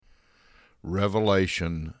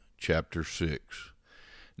Revelation chapter 6.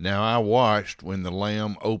 Now I watched when the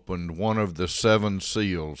Lamb opened one of the seven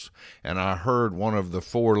seals, and I heard one of the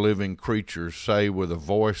four living creatures say with a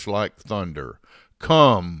voice like thunder,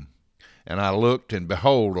 "Come!" And I looked, and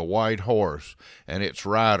behold, a white horse, and its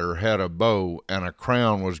rider had a bow, and a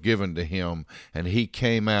crown was given to him, and he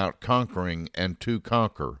came out conquering and to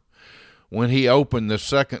conquer. When he opened the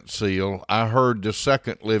second seal, I heard the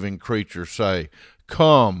second living creature say,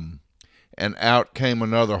 "Come!" And out came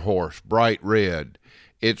another horse, bright red.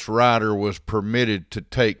 Its rider was permitted to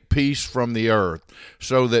take peace from the earth,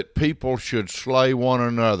 so that people should slay one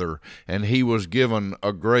another, and he was given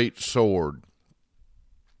a great sword.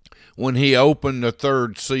 When he opened the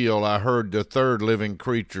third seal, I heard the third living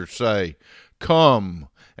creature say, "Come!"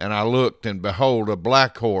 And I looked, and behold, a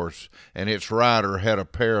black horse, and its rider had a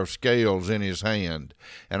pair of scales in his hand.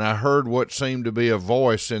 And I heard what seemed to be a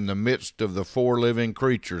voice in the midst of the four living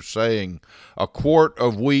creatures, saying, "A quart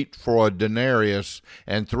of wheat for a denarius,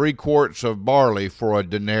 and 3 quarts of barley for a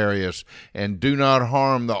denarius, and do not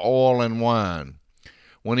harm the oil and wine."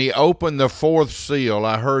 When he opened the fourth seal,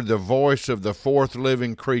 I heard the voice of the fourth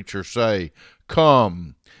living creature say,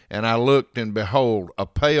 "Come!" And I looked, and behold, a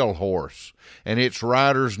pale horse, and its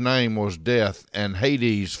rider's name was Death, and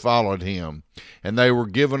Hades followed him. And they were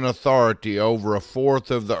given authority over a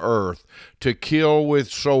fourth of the earth, to kill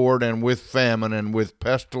with sword, and with famine, and with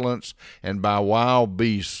pestilence, and by wild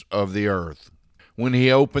beasts of the earth. When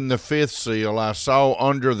he opened the fifth seal, I saw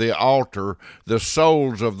under the altar the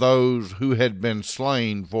souls of those who had been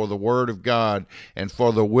slain for the word of God and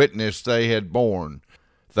for the witness they had borne.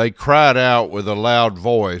 They cried out with a loud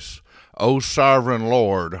voice, "O sovereign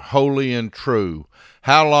Lord, holy and true,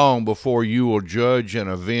 how long before you will judge and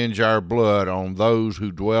avenge our blood on those who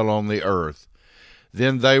dwell on the earth?"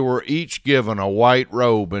 Then they were each given a white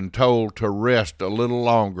robe and told to rest a little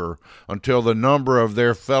longer, until the number of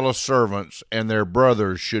their fellow servants and their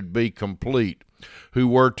brothers should be complete, who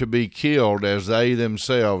were to be killed as they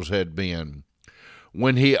themselves had been.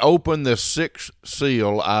 When he opened the sixth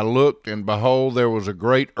seal, I looked, and behold, there was a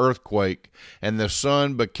great earthquake, and the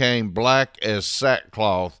sun became black as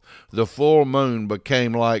sackcloth, the full moon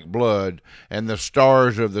became like blood, and the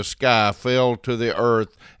stars of the sky fell to the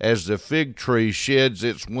earth as the fig tree sheds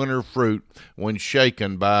its winter fruit when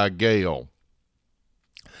shaken by a gale.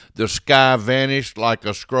 The sky vanished like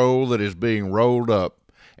a scroll that is being rolled up,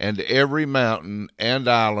 and every mountain and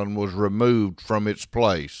island was removed from its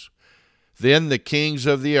place. Then the kings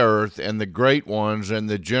of the earth, and the great ones, and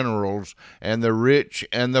the generals, and the rich,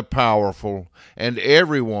 and the powerful, and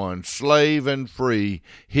everyone, slave and free,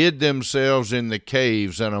 hid themselves in the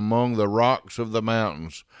caves and among the rocks of the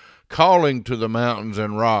mountains, calling to the mountains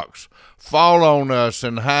and rocks, "Fall on us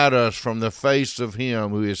and hide us from the face of him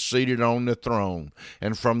who is seated on the throne,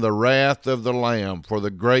 and from the wrath of the Lamb, for the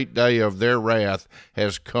great day of their wrath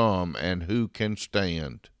has come, and who can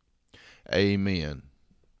stand?" Amen.